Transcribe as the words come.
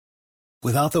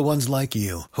Without the ones like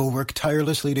you, who work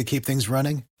tirelessly to keep things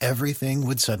running, everything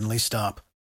would suddenly stop.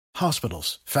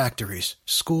 Hospitals, factories,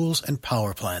 schools, and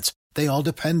power plants, they all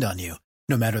depend on you.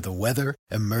 No matter the weather,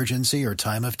 emergency, or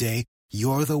time of day,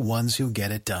 you're the ones who get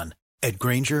it done. At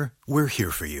Grainger, we're here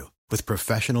for you with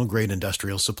professional-grade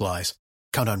industrial supplies.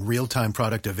 Count on real-time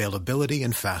product availability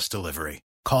and fast delivery.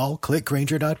 Call, click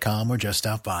Grainger.com, or just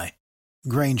stop by.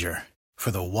 Grainger, for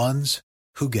the ones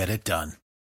who get it done.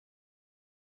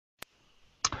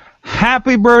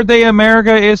 Happy birthday,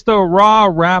 America. It's the Raw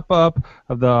wrap-up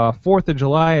of the 4th of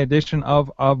July edition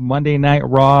of Monday Night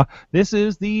Raw. This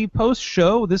is the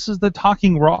post-show. This is the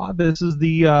Talking Raw. This is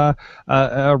the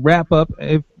wrap-up,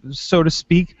 so to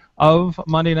speak, of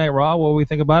Monday Night Raw, what we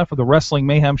think about it for the Wrestling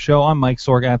Mayhem Show. I'm Mike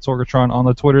Sorg at Sorgatron on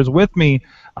the Twitters. With me,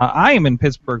 I am in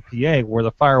Pittsburgh, PA, where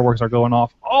the fireworks are going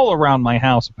off all around my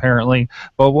house, apparently.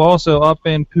 But we're also up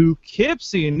in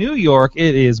Poughkeepsie, New York.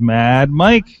 It is Mad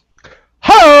Mike.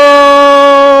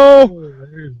 Ho!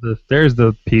 There's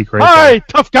the peak right Hi, there.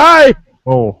 tough guy!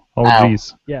 Oh,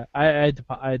 jeez. Yeah, I had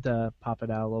to pop it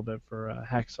out a little bit for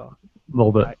Hacksaw. A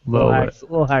little bit. Little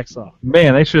Hacksaw.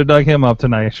 Man, they should have dug him up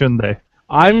tonight, shouldn't they?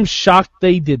 I'm shocked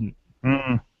they didn't.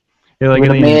 Mm-mm. Yeah, like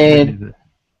would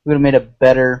have made a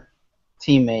better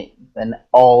teammate than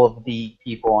all of the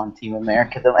people on Team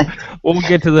America tonight. We'll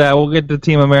get to that. We'll get to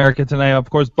Team America tonight. Of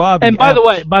course, Bobby. And by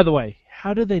the way,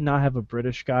 how did they not have a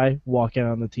British guy walk in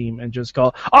on the team and just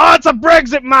call, "Oh, it's a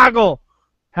Brexit mogul"?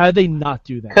 How did they not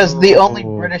do that? Because the only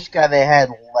British guy they had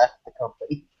left the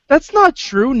company. That's not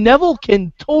true. Neville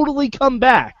can totally come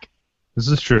back. This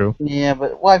is true. Yeah,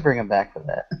 but why bring him back for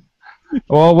that?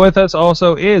 Well, with us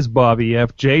also is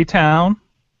Bobbyfjtown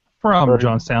from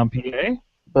Johnstown, PA.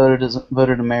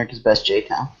 Voted America's best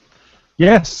J-Town.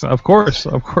 Yes, of course.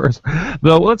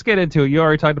 Though, let's get into it. You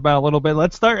already talked about it a little bit.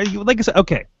 Let's start. Like I said,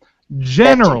 okay.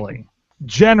 Generally,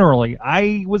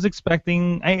 I was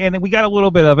expecting, and we got a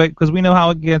little bit of it because we know how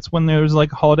it gets when there's like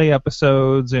holiday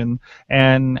episodes, and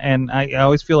I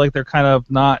always feel like they're kind of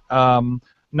not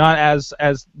as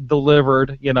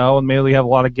delivered, and maybe we have a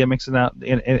lot of gimmicks and that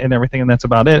and everything, and that's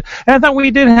about it. And I thought we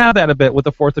did have that a bit with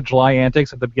the 4th of July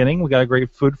antics at the beginning. We got a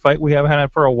great food fight we haven't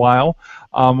had for a while,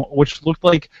 which looked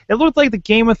like the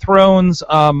Game of Thrones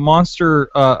monster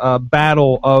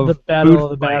battle of the battle of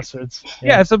the bastards.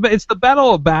 Yeah, it's the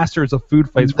battle of bastards of food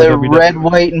fights. The for WWE. red,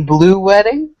 white, and blue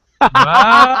wedding.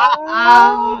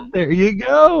 There you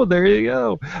go.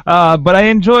 But I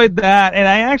enjoyed that, and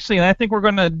I think we're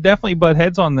going to definitely butt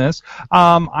heads on this.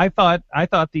 I thought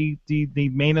the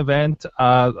main event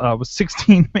was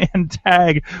 16-man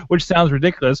tag, which sounds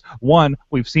ridiculous. One,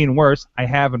 we've seen worse. I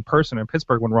have in person in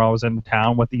Pittsburgh when Raw was in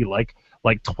town with the like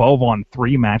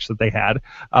 12-on-3 match that they had.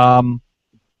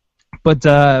 But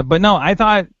no, I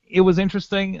thought it was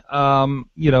interesting.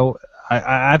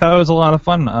 I thought it was a lot of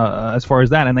fun as far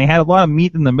as that, and they had a lot of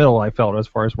meat in the middle, I felt, as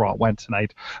far as Raw went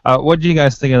tonight. What did you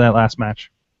guys think of that last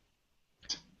match?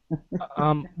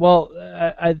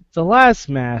 The last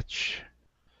match,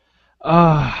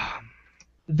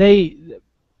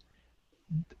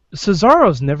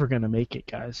 Cesaro's never going to make it,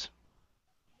 guys.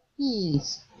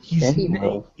 He's never going to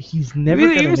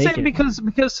make it. You're saying because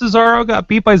Cesaro got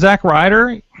beat by Zack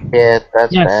Ryder? Yeah,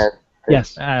 that's bad.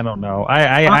 Yes. I don't know.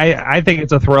 I think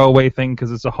it's a throwaway thing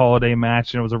because it's a holiday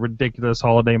match and it was a ridiculous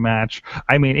holiday match.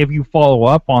 I mean, if you follow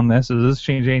up on this, does this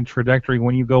change any trajectory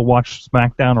when you go watch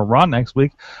SmackDown or Raw next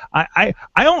week? I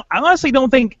honestly don't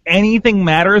think anything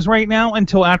matters right now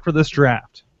until after this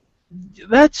draft.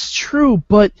 That's true,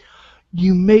 but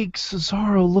you make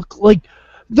Cesaro look like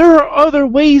there are other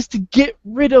ways to get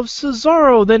rid of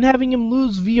Cesaro than having him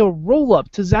lose via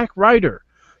roll-up to Zack Ryder.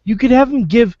 You could have him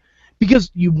give...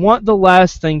 Because you want the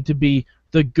last thing to be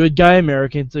the good guy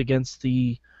Americans against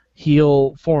the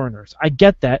heel foreigners. I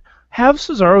get that. Have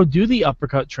Cesaro do the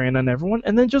uppercut train on everyone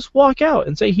and then just walk out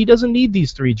and say he doesn't need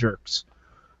these 3 jerks.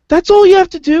 That's all you have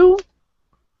to do.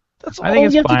 That's all you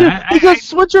have to do. Because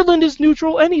Switzerland is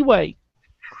neutral anyway.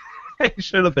 He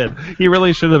should have been. He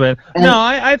really should have been. No,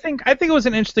 I think it was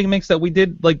an interesting mix that we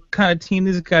did kind of team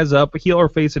these guys up, heel or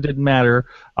face, it didn't matter.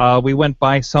 We went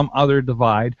by some other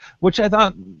divide, which I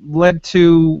thought led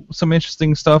to some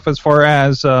interesting stuff as far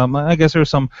as I guess there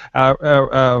was some friend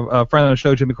of the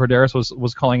show, Jimmy Corderas,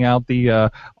 was calling out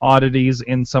the oddities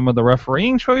in some of the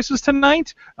refereeing choices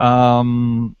tonight.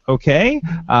 Okay,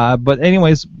 but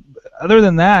anyways. Other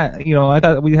than that, I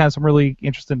thought we had some really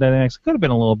interesting dynamics. It could have been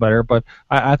a little better, but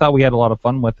I thought we had a lot of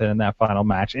fun with it in that final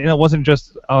match. And it wasn't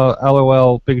just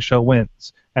LOL Big Show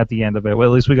wins. at the end of it. Well,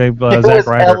 at least we gave It Zack was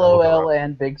Ryder. LOL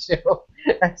and Big Show.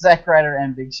 Zack Ryder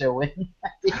and Big Show win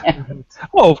at the end.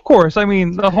 Well, of course. I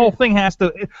mean, the whole thing has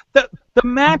to the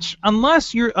match,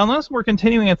 unless we're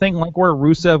continuing a thing like where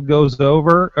Rusev goes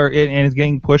over and is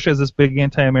getting pushed as this big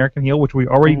anti-American heel, which we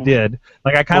already did.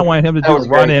 Like, I kind of wanted him to do a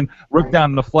run in, rip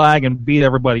down the flag, and beat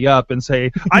everybody up and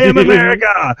say, "I am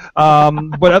America."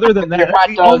 But other than that, Your hot that's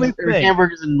the dogs, only or thing.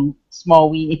 hamburgers and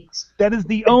small weenies. That is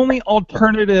the only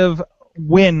alternative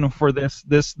win for this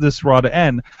Raw to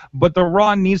end. But the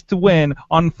Raw needs to win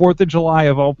on 4th of July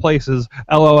of all places.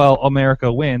 LOL,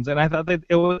 America wins, and I thought it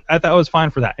was fine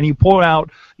for that. And you pulled out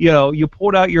your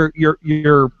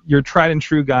tried and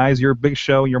true guys, your Big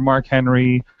Show, your Mark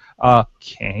Henry,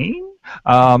 Kane.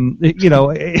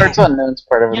 Kurt's Unknown's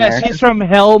part of America. Yes, he's from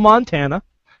Hell, Montana.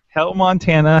 Hell,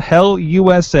 Montana, Hell,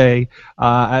 USA.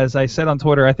 As I said on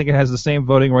Twitter, I think it has the same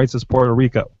voting rights as Puerto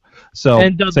Rico. So,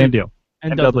 same deal.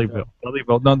 And Dudleyville.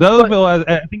 No, Dudleyville.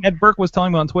 I think Ed Burke was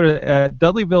telling me on Twitter.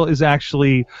 Dudleyville is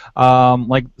actually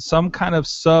like some kind of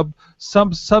sub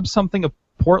something of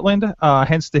Portland.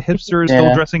 Hence the hipsters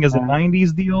still dressing as a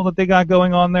 '90s deal that they got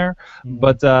going on there.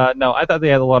 But no, I thought they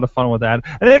had a lot of fun with that.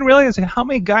 And I didn't realize how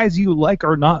many guys you like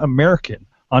are not American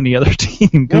on the other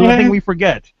team. Because I think we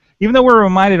forget. Even though we're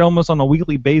reminded almost on a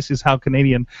weekly basis how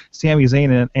Canadian Sami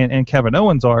Zayn and Kevin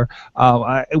Owens are,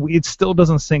 it still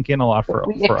doesn't sink in a lot for us.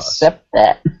 We accept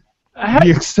that.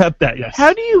 We accept that, yes.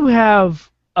 How do you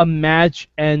have a match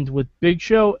end with Big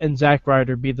Show and Zack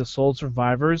Ryder be the sole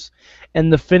survivors,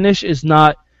 and the finish is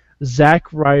not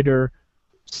Zack Ryder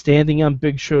standing on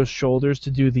Big Show's shoulders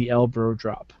to do the elbow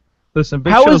drop? Listen,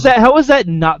 How is that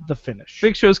not the finish?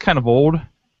 Big Show's kind of old,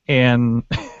 and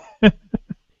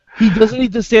he doesn't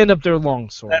need to stand up there long,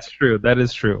 Sorg. That's true. That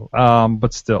is true.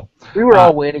 But still, we were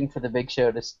all waiting for the Big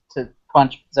Show to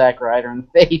punch Zack Ryder in the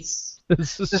face,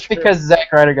 just because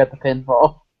Zack Ryder got the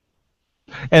pinfall.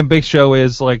 And Big Show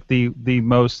is like the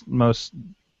most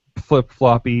flip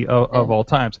floppy of all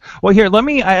times. Well, here, let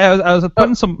me. I was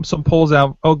putting some polls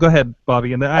out. Oh, go ahead,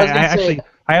 Bobby. And I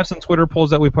have some Twitter polls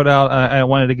that we put out. I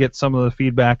wanted to get some of the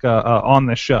feedback on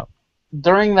this show.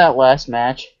 During that last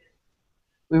match,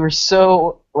 we were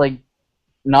so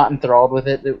not enthralled with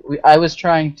it that I was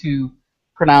trying to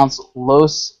pronounce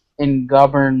Los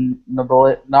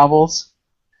Ingobernables.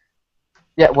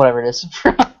 Yeah, whatever it is.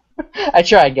 I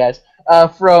tried, guys.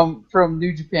 From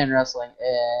New Japan Wrestling,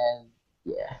 and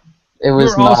yeah, it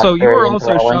was. You were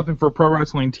also shopping for pro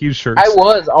wrestling T-shirts. I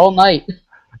was all night.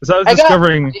 As I was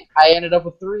discovering, I ended up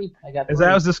with 3. I got 3. As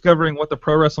I was discovering what the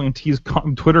pro wrestling tees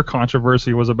Twitter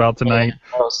controversy was about tonight. Yeah,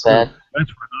 that was sad. That's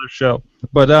for another show.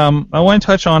 But I want to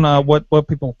touch on what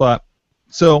people thought.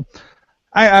 So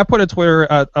I put a Twitter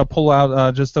a poll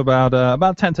out just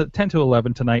about 10 to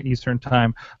 11 tonight Eastern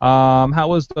time. How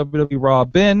was WWE RAW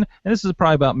been? And this is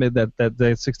probably about mid that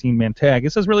 16-man tag.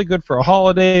 It says really good for a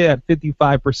holiday at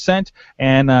 55%,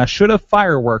 and should have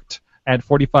fireworked at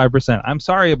 45%. I'm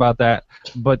sorry about that,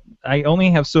 but I only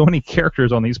have so many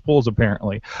characters on these polls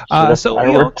apparently. So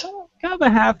kind of a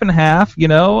half and half,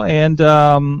 and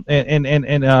our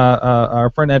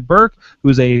friend Ed Burke,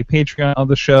 who's a Patreon of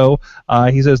the show,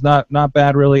 he says not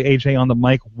bad really. AJ on the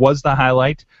mic was the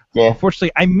highlight. Yeah.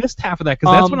 Unfortunately, I missed half of that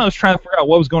because that's when I was trying to figure out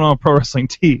what was going on with Pro Wrestling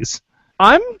Tees.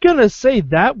 I'm gonna say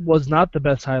that was not the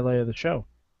best highlight of the show.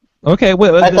 Okay,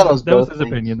 well, that was his things.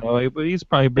 opinion, though. But he's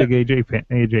probably a big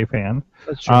AJ fan.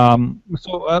 That's true.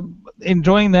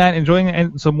 Enjoying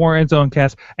and some more Enzo and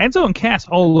Cass. Enzo and Cass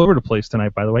all over the place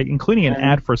tonight, by the way, including an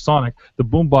ad for Sonic. The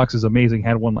boombox is amazing.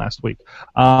 Had one last week.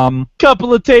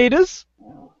 Couple of taters.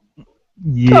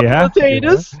 Yeah. Couple of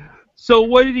taters. Yeah. So,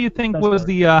 what did you think was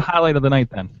the highlight of the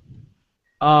night then?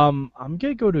 I'm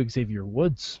gonna go to Xavier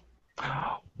Woods.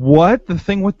 What? The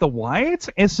thing with the Wyatts?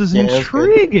 This is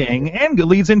intriguing, and it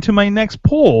leads into my next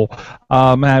poll.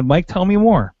 Mike, tell me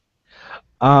more.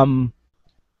 And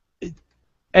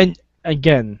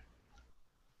again,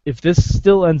 if this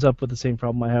still ends up with the same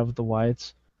problem I have with the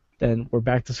Wyatts, then we're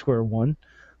back to square one.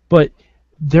 But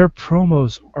their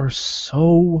promos are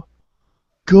so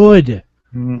good.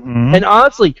 Mm-hmm. And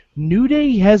honestly, New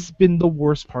Day has been the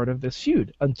worst part of this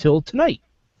feud until tonight.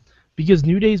 Because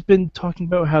New Day's been talking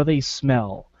about how they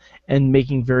smell and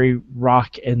making very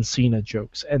Rock and Cena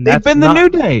jokes. And they've been the New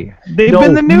Day. They've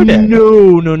been the New Day.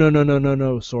 No,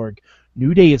 Sorg.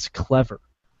 New Day is clever.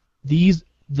 The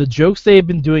jokes they have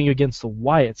been doing against the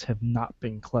Wyatts have not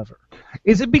been clever.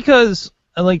 Is it because,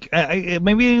 maybe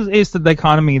it's the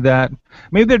dichotomy that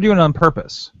maybe they're doing it on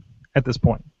purpose at this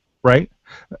point, right?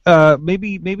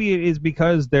 Maybe it is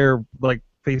because they're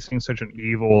facing such an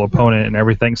evil opponent and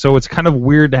everything, so it's kind of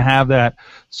weird to have that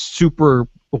super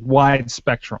wide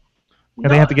spectrum.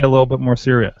 and they have to get a little bit more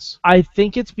serious. I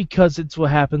think it's because it's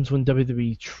what happens when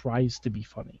WWE tries to be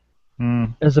funny,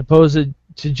 Mm. as opposed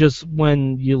to just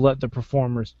when you let the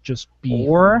performers just be.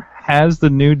 Or has the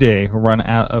New Day run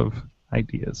out of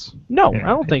ideas? No, Yeah. I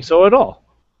don't think so at all.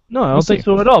 No, I don't We'll think see.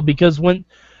 so at all, because when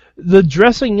the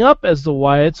dressing up as the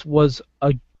Wyatts was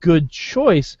a good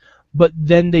choice, but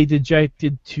then they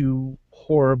dejected to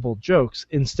horrible jokes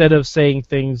instead of saying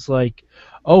things like,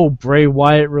 "Oh, Bray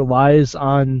Wyatt relies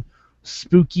on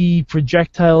spooky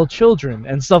projectile children"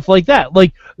 and stuff like that.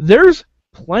 Like, there's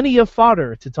plenty of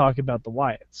fodder to talk about the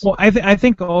Wyatts. Well, I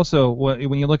think also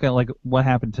when you look at like what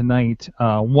happened tonight,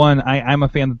 one, I'm a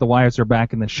fan that the Wyatts are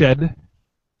back in the shed,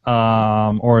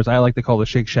 or as I like to call the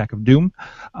Shake Shack of Doom.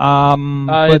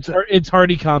 It's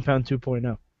Hardy Compound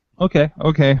 2.0. Okay,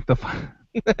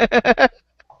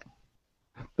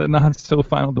 the not so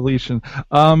final deletion.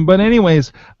 But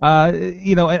anyways, I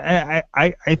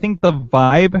think the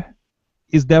vibe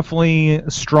is definitely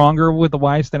stronger with the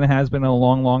Wyatts than it has been in a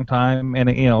long, long time. And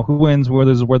who wins, where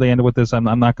they end with this,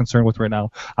 I'm not concerned with right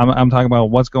now. I'm talking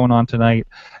about what's going on tonight,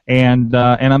 and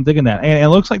I'm digging that. And it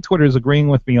looks like Twitter is agreeing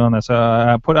with me on this.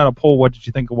 I put out a poll. What did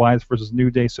you think of Wyatts versus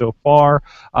New Day so far?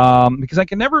 Because I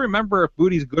can never remember if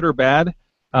Booty's good or bad.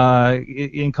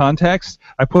 In context,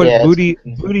 I put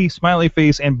Booty smiley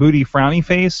face and Booty frowny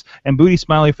face, and Booty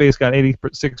smiley face got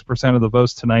 86% of the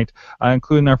votes tonight,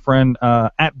 including our friend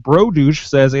at Brodouche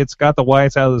says it's got the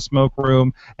Wyatts out of the smoke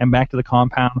room and back to the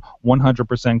compound,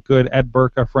 100% good. Ed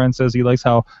Burke, our friend, says he likes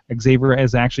how Xavier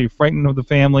is actually frightened of the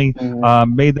family,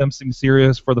 made them seem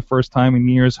serious for the first time in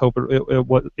years. Hope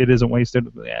it isn't wasted,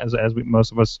 as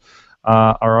most of us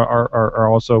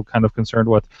are also kind of concerned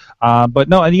with. But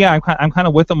no, and yeah, I'm kind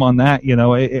of with them on that.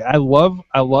 I love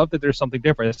that there's something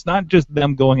different. It's not just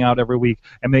them going out every week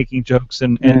and making jokes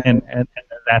and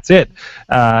that's it,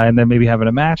 and then maybe having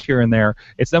a match here and there.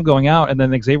 It's them going out, and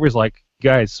then Xavier's like,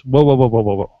 guys,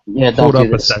 whoa. Yeah, hold don't up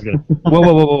do a this. second.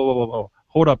 Whoa.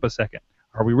 Hold up a second.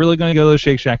 Are we really going to go to the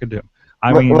Shake Shack of Doom?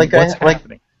 I mean, what's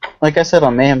happening? Like I said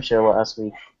on Mayhem Show last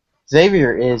week,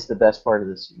 Xavier is the best part of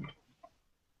this feud.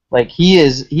 Like, he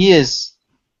is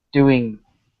doing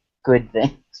good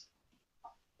things.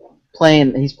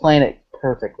 He's playing it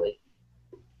perfectly.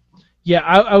 Yeah,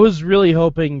 I was really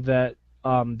hoping that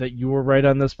you were right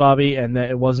on this, Bobby, and that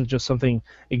it wasn't just something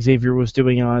Xavier was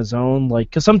doing on his own. Like,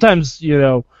 because sometimes,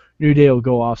 New Day will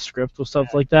go off script with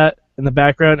stuff like that in the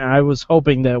background, and I was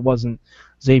hoping that it wasn't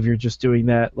Xavier just doing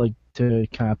that, like, to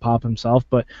kind of pop himself.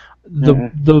 But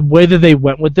the way that they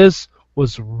went with this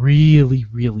was really,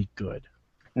 really good.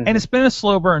 And it's been a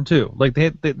slow burn too. Like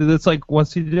it's like,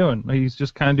 what's he doing? He's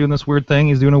just kind of doing this weird thing.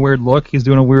 He's doing a weird look. He's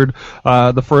doing a weird.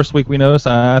 The first week we noticed,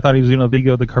 I thought he was doing a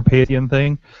Vigo the Carpathian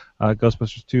thing.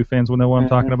 Ghostbusters 2 fans will know what I'm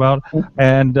talking about.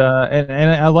 And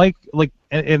I like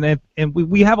and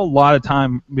we have a lot of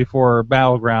time before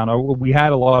Battleground. Or we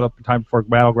had a lot of time before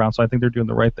Battleground, so I think they're doing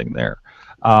the right thing there.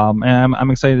 And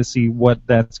I'm excited to see what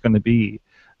that's going to be.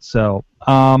 So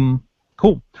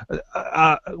cool.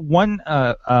 One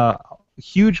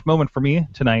huge moment for me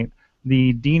tonight,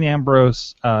 the Dean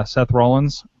Ambrose Seth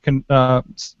Rollins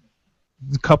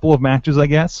couple of matches, I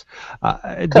guess.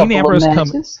 Dean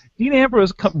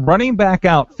Ambrose come running back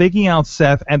out, faking out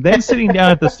Seth, and then sitting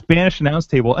down at the Spanish announce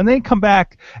table, and they come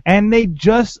back and they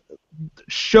just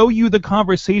show you the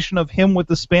conversation of him with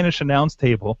the Spanish announce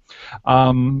table,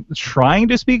 trying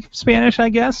to speak Spanish, I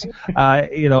guess.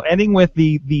 Ending with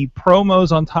the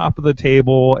promos on top of the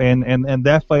table and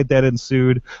that fight that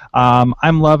ensued.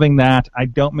 I'm loving that. I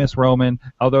don't miss Roman,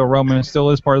 although Roman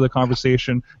still is part of the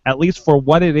conversation, at least for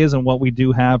what it is and what we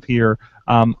do have here.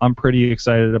 I'm pretty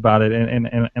excited about it,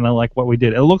 and I like what we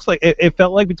did. It looks like it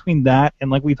felt like between that and,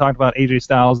 like we talked about, AJ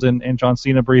Styles and John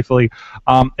Cena briefly,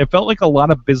 it felt like a lot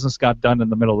of business got done in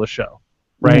the middle of the show,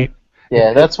 right?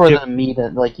 Yeah, that's where the meat,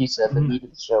 like you said, the meat of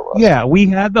the show was. Yeah, we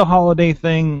had the holiday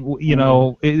thing,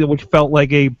 which felt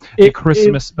like a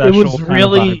Christmas special.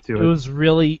 It was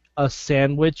really a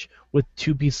sandwich with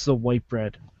 2 pieces of white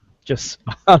bread. Just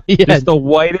the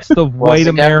whitest of white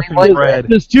American bread.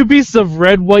 There's 2 pieces of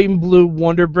red, white, and blue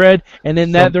Wonder Bread, and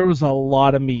in that there was a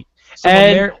lot of meat.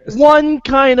 And one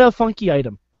kind of funky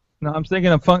item. No, I'm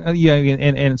thinking of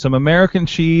and some American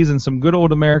cheese and some good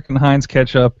old American Heinz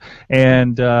ketchup,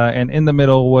 and in the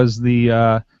middle was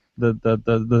the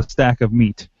stack of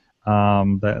meat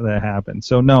that happened.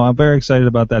 So no, I'm very excited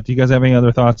about that. Do you guys have any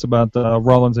other thoughts about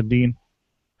Rollins and Dean?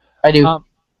 I do. Oh,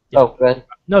 go ahead.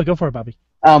 No, go for it, Bobby.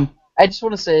 I just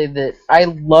want to say that I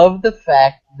love the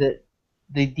fact that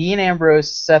the Dean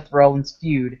Ambrose Seth Rollins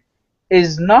feud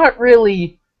is not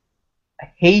really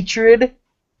hatred,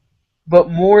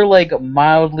 but more like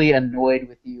mildly annoyed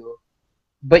with you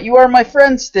but you are my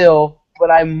friend still,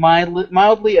 but I'm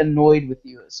mildly annoyed with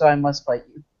you, so I must fight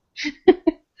you.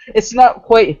 It's not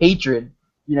quite hatred,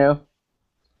 you know?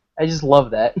 I just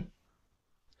love that.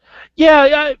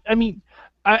 Yeah, I mean,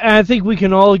 I think we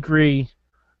can all agree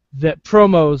that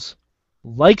promos,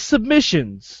 like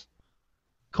submissions,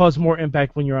 cause more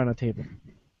impact when you're on a table.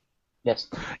 Yes.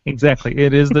 Exactly.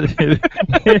 It is the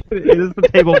it is the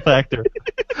table factor.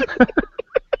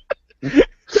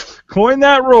 Coin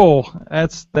that rule.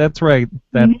 That's right.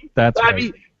 That's right. I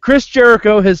mean, Chris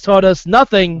Jericho has taught us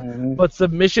nothing but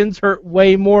submissions hurt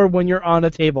way more when you're on a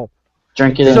table.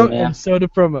 Drink it in, man. And so do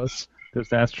promos.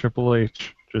 Just ask Triple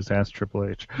H.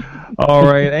 All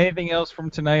right. Anything else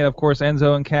from tonight? Of course,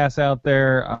 Enzo and Cass out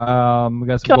there. We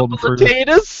got some golden fruit.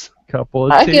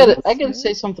 Couple of taters. I gotta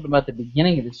say something about the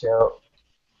beginning of the show.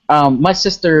 My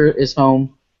sister is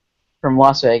home from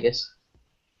Las Vegas,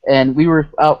 and we were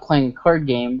out playing a card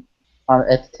game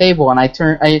at the table, and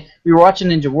we were watching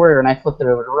Ninja Warrior, and I flipped it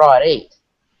over to Raw at 8.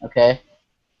 Okay,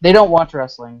 they don't watch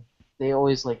wrestling. They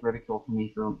always ridicule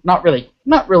me for not really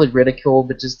ridicule,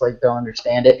 but just don't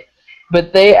understand it.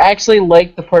 But they actually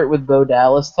liked the part with Bo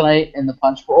Dallas tonight in the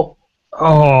punch bowl.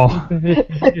 Oh.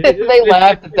 They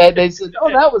laughed at that. They said, "Oh,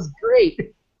 that was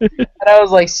great," and I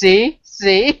was like, "See."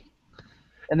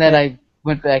 And then I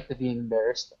went back to being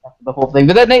embarrassed after the whole thing.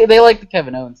 But then they liked the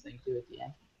Kevin Owens thing too at the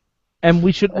end. And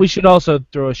we should also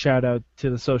throw a shout out to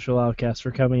the Social Outcasts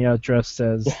for coming out dressed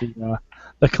as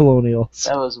the Colonials.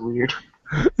 That was weird.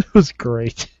 It was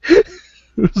great. It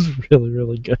was really,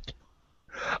 really good.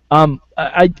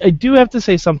 I do have to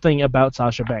say something about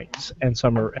Sasha Banks and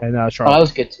Charlotte. Oh, that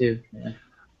was good too. Yeah.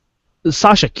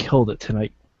 Sasha killed it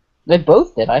tonight. They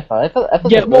both did, I thought.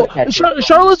 Yeah, well,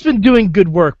 Charlotte's been doing good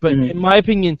work, but in my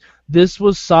opinion, this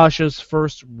was Sasha's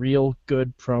first real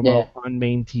good promo on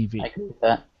main TV. I agree with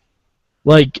that.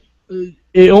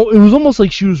 It was almost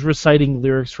like she was reciting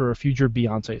lyrics for a future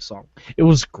Beyonce song. It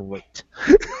was great.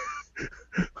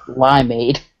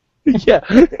 Limeade. Yeah.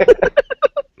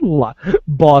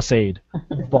 Boss Aid.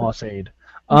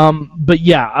 But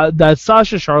yeah, that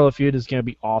Sasha Charlotte feud is going to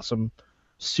be awesome.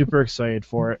 Super excited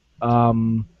for it.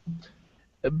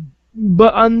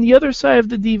 But on the other side of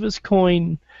the Divas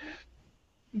coin,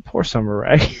 poor Summer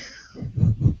Rae.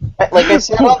 Like I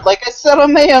said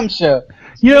on Mayhem Show.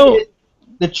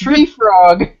 The tree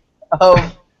frog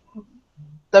of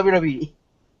WWE.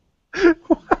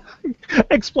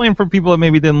 Explain for people that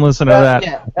maybe didn't listen to that.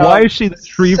 Yeah. Why is she the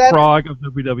tree frog of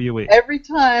WWE? Every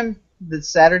time the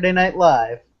Saturday Night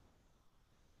Live.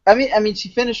 I mean, she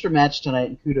finished her match tonight,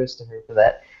 and kudos to her for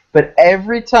that. But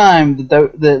every time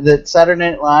the Saturday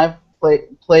Night Live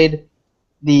played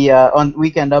the on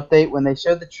Weekend Update, when they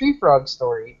showed the tree frog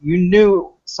story, you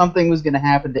knew something was going to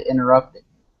happen to interrupt it,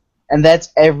 and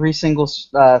that's every single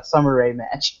Summer Rae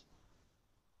match.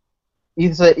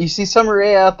 You see Summer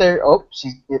Rae out there. Oh,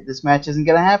 this match isn't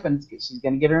going to happen. She's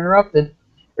going to get interrupted,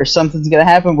 or something's going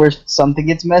to happen where something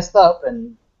gets messed up,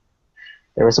 and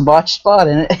there was a botched spot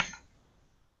in it.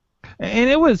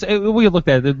 And we looked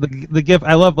at it, the GIF.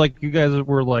 I love, you guys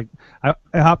were I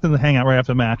hopped in the hangout right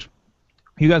after the match.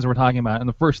 You guys were talking about it, and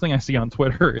the first thing I see on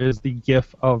Twitter is the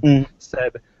GIF of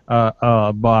said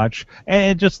botch,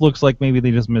 and it just looks like maybe they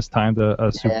just mistimed a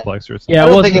suplex or something. Yeah, I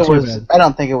don't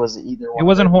think it was either one. It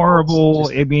wasn't horrible.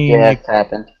 It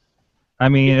happened. I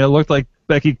mean, it looked like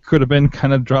Becky could have been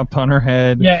kind of dropped on her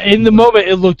head. Yeah, in the moment,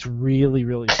 it looked really,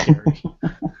 really scary.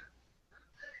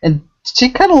 And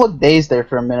she kind of looked dazed there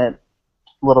for a minute.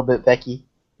 A little bit, Becky.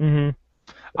 Mm-hmm.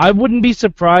 I wouldn't be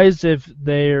surprised if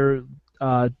they're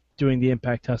doing the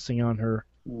impact testing on her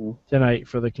tonight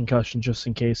for the concussion, just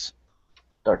in case.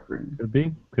 Dark room.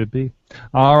 Could be.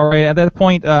 All right, at that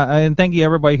point, and thank you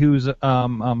everybody who's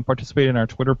participated in our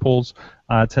Twitter polls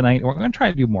tonight. We're going to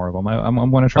try to do more of them. I'm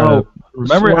going to try to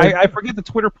remember. I forget the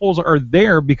Twitter polls are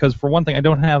there because, for one thing, I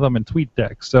don't have them in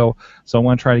TweetDeck, so I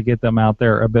want to try to get them out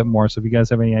there a bit more. So if you guys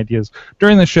have any ideas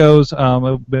during the shows,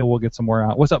 we'll get some more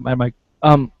out. What's up, Mike?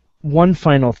 One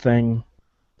final thing: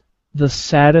 the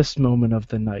saddest moment of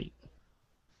the night.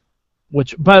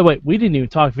 Which, by the way, we didn't even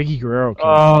talk. Vickie Guerrero came.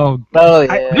 Oh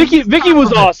yeah. Vickie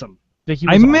was awesome.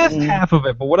 I missed half of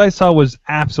it, but what I saw was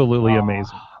absolutely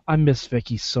amazing. I miss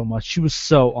Vickie so much. She was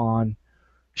so on.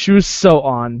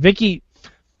 Vickie,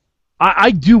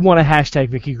 I do want to hashtag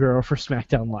Vickie Guerrero for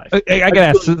SmackDown Live. I gotta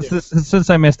ask, since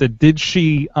I missed it, did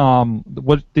she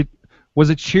was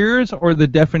it cheers or the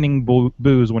deafening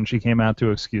boos when she came out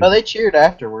to excuse? Oh, they cheered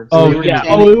afterwards. Oh yeah.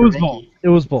 Oh, it was both. It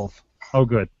was both. Oh,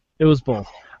 good. It was both.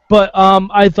 But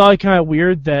I thought it kind of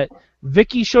weird that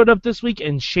Vickie showed up this week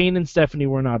and Shane and Stephanie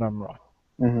were not on Raw.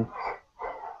 Mm-hmm.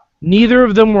 Neither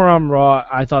of them were on Raw.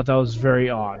 I thought that was very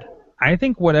odd. I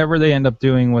think whatever they end up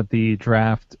doing with the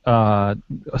draft,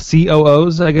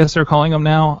 COOs, I guess they're calling them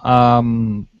now.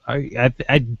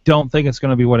 I don't think it's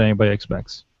going to be what anybody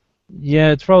expects.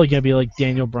 Yeah, it's probably gonna be like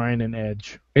Daniel Bryan and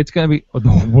Edge. It's going to be.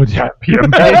 Would that be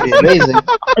That'd be amazing.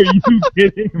 Are you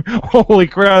kidding? Holy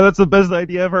crap! That's the best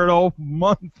idea I've heard all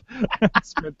month.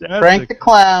 That's fantastic. Frank the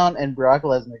Clown and Brock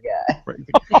Lesnar guy.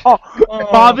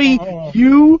 Bobby,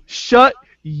 you shut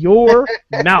your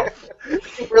mouth.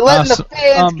 We're letting the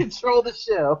fans control the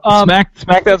show.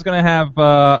 SmackDown's going to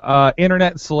have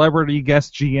internet celebrity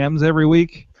guest GMs every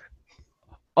week.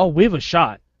 Oh, we have a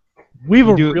shot. We have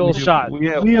a real shot. We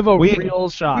have a real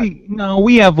shot.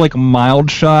 We have like a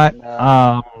mild shot.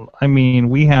 I mean,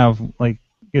 we have like,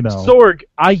 you know. Sorg,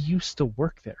 I used to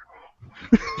work there.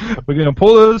 We're gonna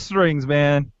pull those strings,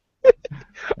 man.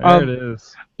 There it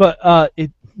is. But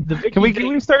can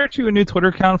we start you a new Twitter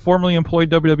account, formerly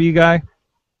employed WWE guy?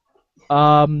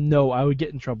 No, I would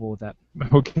get in trouble with that.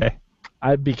 Okay.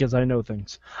 Because I know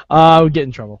things. I would get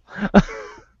in trouble.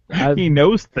 He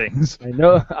knows things. I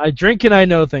know. I drink and I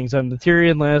know things. I'm the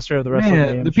Tyrion Lannister of the rest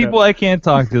of the people I can't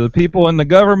talk to, the people in the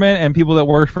government and people that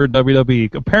work for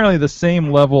WWE, apparently the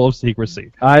same level of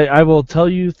secrecy. I will tell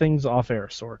you things off air,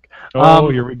 Sorg.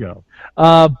 Here we go.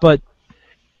 But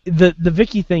the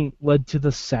Vickie thing led to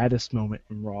the saddest moment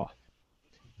in Raw.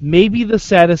 Maybe the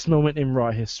saddest moment in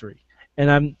Raw history,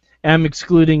 and I'm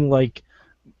excluding like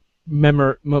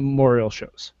memorial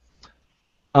shows.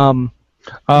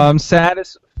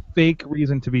 Saddest fake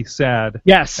reason to be sad.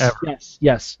 Yes.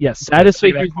 Saddest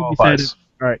fake reason to be sad.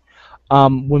 All right.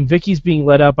 When Vickie's being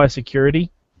let out by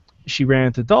security, she ran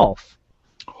into Dolph.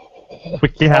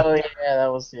 Yeah. Oh yeah,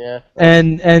 that was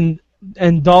And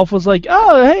Dolph was like,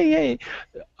 "Oh, hey,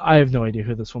 I have no idea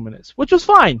who this woman is," which was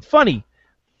fine, funny,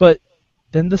 but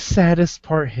then the saddest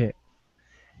part hit,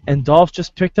 and Dolph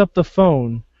just picked up the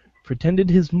phone, pretended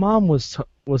his mom was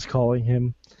calling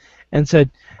him, and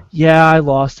said, "Yeah, I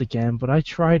lost again, but I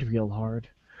tried real hard."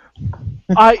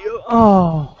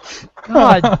 Oh,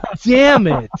 God damn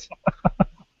it!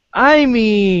 I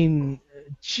mean,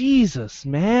 Jesus,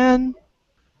 man.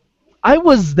 I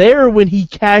was there when he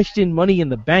cashed in Money in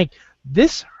the Bank.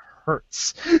 This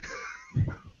hurts.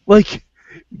 Like,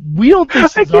 we don't think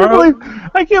Cesaro...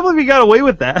 I can't believe he got away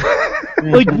with that.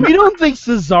 Like, we don't think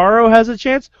Cesaro has a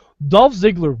chance. Dolph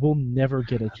Ziggler will never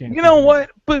get a chance. You know what?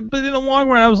 But in the long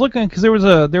run, I was looking because there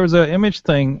was a image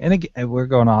thing, and again, we're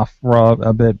going off Raw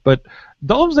a bit, but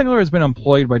Dolph Ziggler has been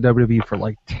employed by WWE for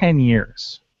like 10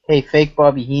 years. Hey, fake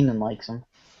Bobby Heenan likes him.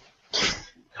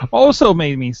 Also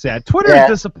made me sad. Twitter is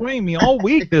disappointing me all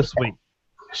week this week.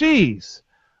 Jeez.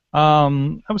 I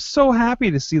was so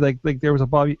happy to see like there was a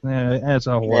Bobby. That's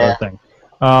a whole other thing.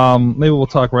 Maybe we'll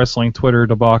talk wrestling Twitter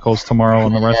debacles tomorrow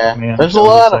on the Wrestling Man. There's a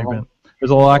lot of them.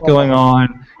 There's a lot going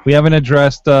on. We haven't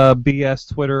addressed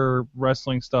BS Twitter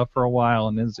wrestling stuff for a while,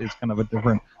 and it's kind of a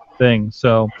different thing.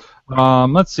 So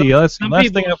let's see.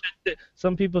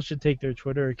 Some people should take their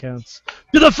Twitter accounts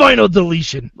to the final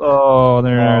deletion. Oh,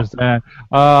 there's that.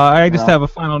 I just have a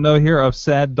final note here of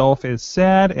sad Dolph is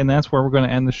sad, and that's where we're going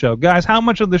to end the show. Guys, how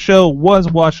much of the show was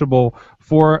watchable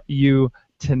for you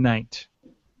tonight?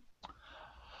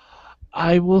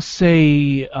 I will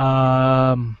say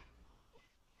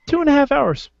 2.5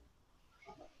 hours.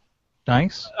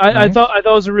 Nice. I thought it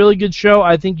was a really good show.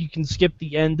 I think you can skip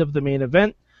the end of the main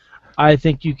event. I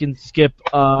think you can skip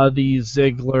the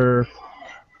Ziggler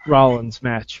Rollins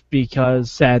match because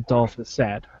sad Dolph is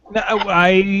sad. No,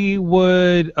 I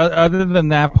would, other than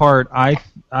that part, I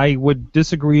would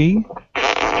disagree.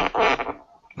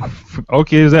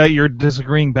 Okay, is that your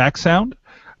disagreeing back sound?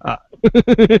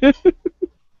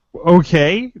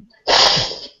 Okay.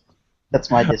 That's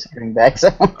my disagreeing back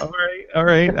sound. All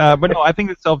right. But no, I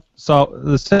think the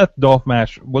Seth Dolph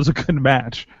match was a good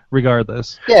match,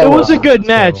 regardless. Yeah, it was a good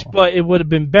match, but it would have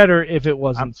been better if it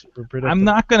wasn't super predictable. I'm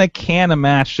not going to can a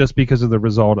match just because of the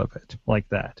result of it, like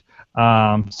that.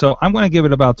 So I'm going to give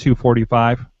it about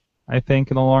 245, I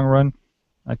think, in the long run.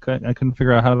 I couldn't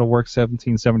figure out how to work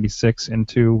 1776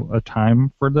 into a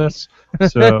time for this.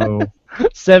 So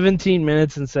 17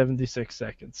 minutes and 76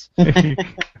 seconds.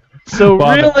 So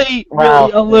Bobby, really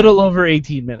a little over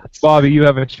 18 minutes. Bobby, you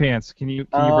have a chance. Can you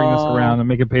bring this around and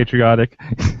make it patriotic?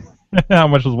 How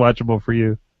much was watchable for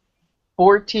you?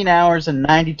 14 hours and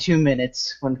 92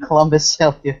 minutes when Columbus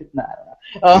held you. No.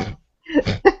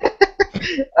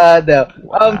 No.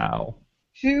 Wow.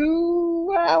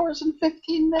 2 hours and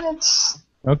 15 minutes.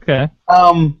 Okay.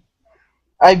 I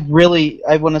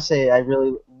want to say I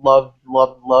really loved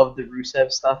the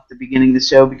Rusev stuff at the beginning of the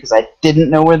show because I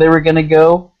didn't know where they were going to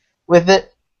go with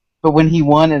it. But when he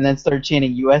won and then started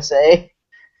chanting USA,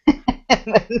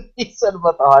 And then he said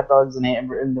about the hot dogs and the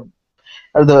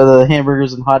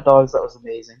hamburgers and hot dogs. That was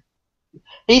amazing.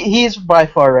 He's by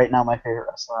far right now my favorite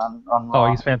wrestler on Raw.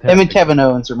 Oh, he's fantastic. Him and Kevin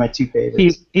Owens are my two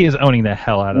favorites. He is owning the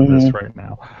hell out of this right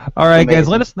now. All right, guys,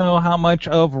 let us know how much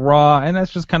of Raw, and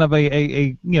that's just kind of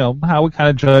a how we kind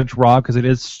of judge Raw because it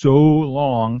is so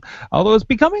long. Although it's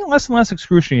becoming less and less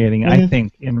excruciating, I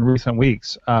think, in recent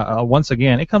weeks. Once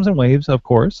again, it comes in waves, of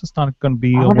course. It's not going to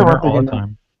be a winner all the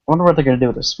time. I wonder what they're going to do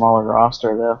with a smaller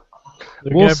roster, though.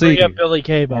 We'll see. Bring up Billy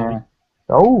Kay, Bobby.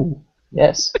 Oh,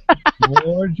 yes.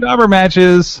 More jobber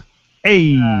matches.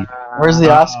 Hey. Where's the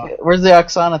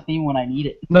Oksana theme when I need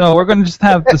it? No, we're going to just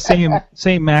have the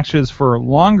same matches for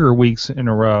longer weeks in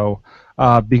a row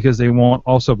because they won't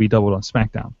also be doubled on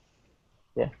SmackDown.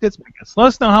 Yeah. Let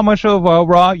us know how much of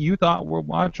Raw you thought was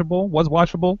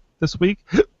watchable this week.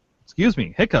 Excuse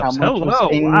me, hiccups. Hello,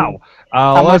 wow.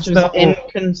 How much was in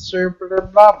conservative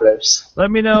Bobos?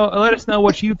 Let us know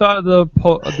what you thought of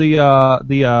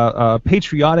the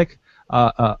patriotic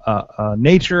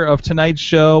nature of tonight's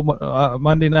show,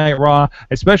 Monday Night Raw,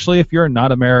 especially if you're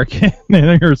not American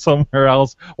and you're somewhere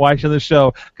else watching the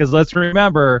show. Because let's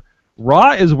remember,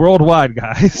 Raw is worldwide,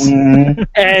 guys.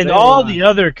 And all the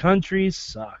other countries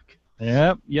suck.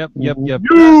 Yep.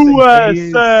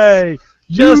 USA!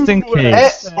 Just in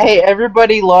case. Hey,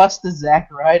 everybody lost to Zack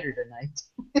Ryder tonight.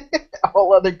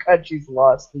 All other countries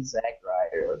lost to Zack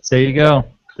Ryder. There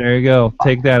you go.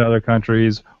 Take that, other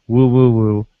countries. Woo, woo,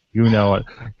 woo. You know it.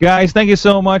 Guys, thank you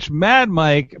so much. Mad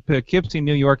Mike, Poughkeepsie,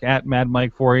 New York, at Mad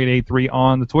Mike 4883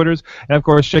 on the Twitters. And, of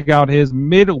course, check out his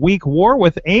midweek war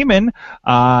with Eamon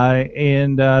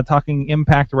and talking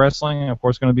Impact Wrestling. Of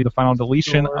course, going to be the final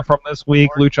deletion from this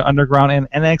week, Lucha Underground and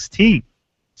NXT.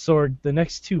 Sorg, the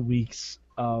next 2 weeks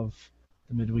of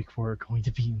the midweek war are going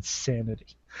to be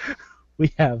insanity.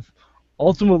 We have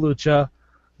Ultima Lucha,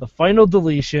 the final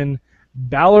deletion,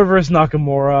 Balor vs.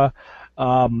 Nakamura,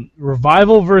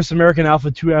 Revival vs. American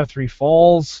Alpha 2 out of 3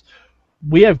 Falls.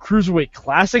 We have Cruiserweight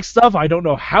Classic stuff. I don't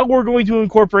know how we're going to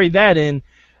incorporate that in.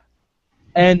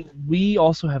 And we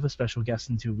also have a special guest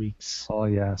in 2 weeks. Oh,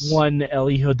 yes. One, El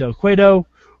Hijo del Cueto,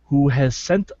 who has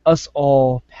sent us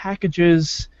all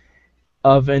packages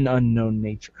of an unknown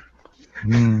nature.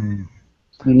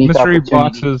 Mystery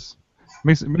boxes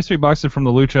from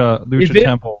the Lucha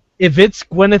Temple. If it's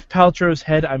Gwyneth Paltrow's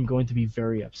head, I'm going to be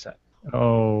very upset.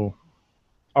 Oh.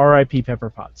 R.I.P.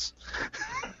 Pepper Potts.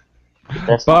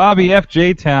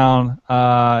 Bobbyfjtown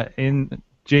in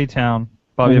J-Town.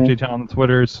 Bobbyfjtown on the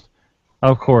Twitters.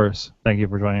 Of course. Thank you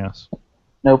for joining us.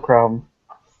 No problem.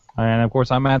 And, of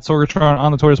course, I'm at Sorgatron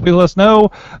on the Twitters. Please let us know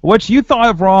what you thought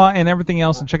of Raw and everything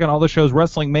else. And check out all the shows,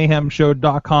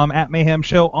 WrestlingMayhemShow.com, at Mayhem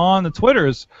Show on the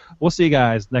Twitters. We'll see you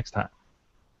guys next time.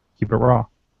 Keep it raw.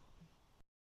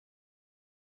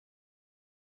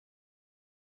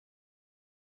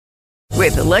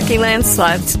 With the Lucky Land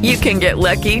Slots, you can get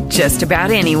lucky just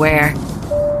about anywhere.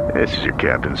 This is your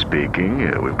captain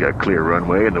speaking. We've got clear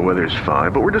runway and the weather's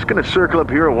fine, but we're just going to circle up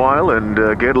here a while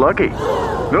and get lucky.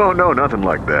 No, nothing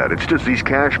like that. It's just these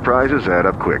cash prizes add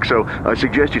up quick. So I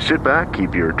suggest you sit back,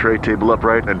 keep your tray table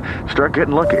upright, and start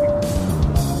getting lucky.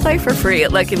 Play for free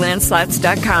at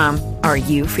LuckyLandSlots.com. Are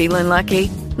you feeling lucky?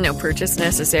 No purchase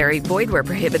necessary. Void where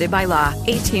prohibited by law.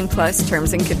 18+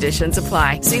 terms and conditions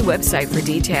apply. See website for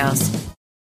details.